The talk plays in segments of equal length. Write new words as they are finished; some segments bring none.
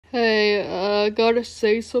Hey, gotta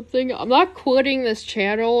say something. I'm not quitting this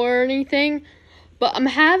channel or anything, but I'm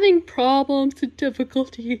having problems and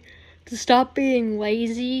difficulty to stop being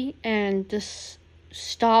lazy and just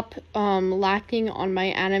stop lacking on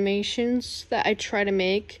my animations that I try to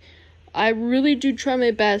make. I really do try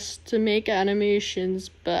my best to make animations,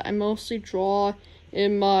 but I mostly draw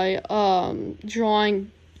in my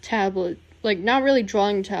drawing tablet. Like, not really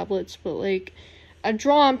drawing tablets, but like I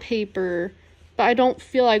draw on paper, but I don't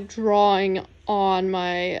feel like drawing on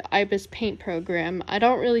my IBIS Paint program. I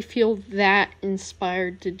don't really feel that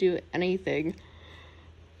inspired to do anything.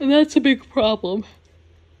 And that's a big problem.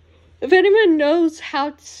 If anyone knows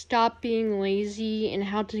how to stop being lazy and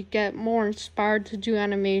how to get more inspired to do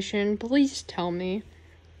animation, please tell me.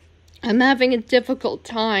 I'm having a difficult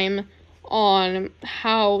time on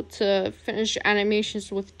how to finish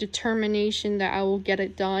animations with determination that I will get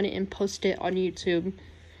it done and post it on YouTube.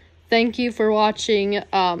 Thank you for watching.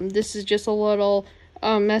 This is just a little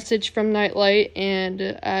message from Nightlight,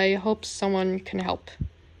 and I hope someone can help.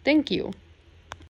 Thank you.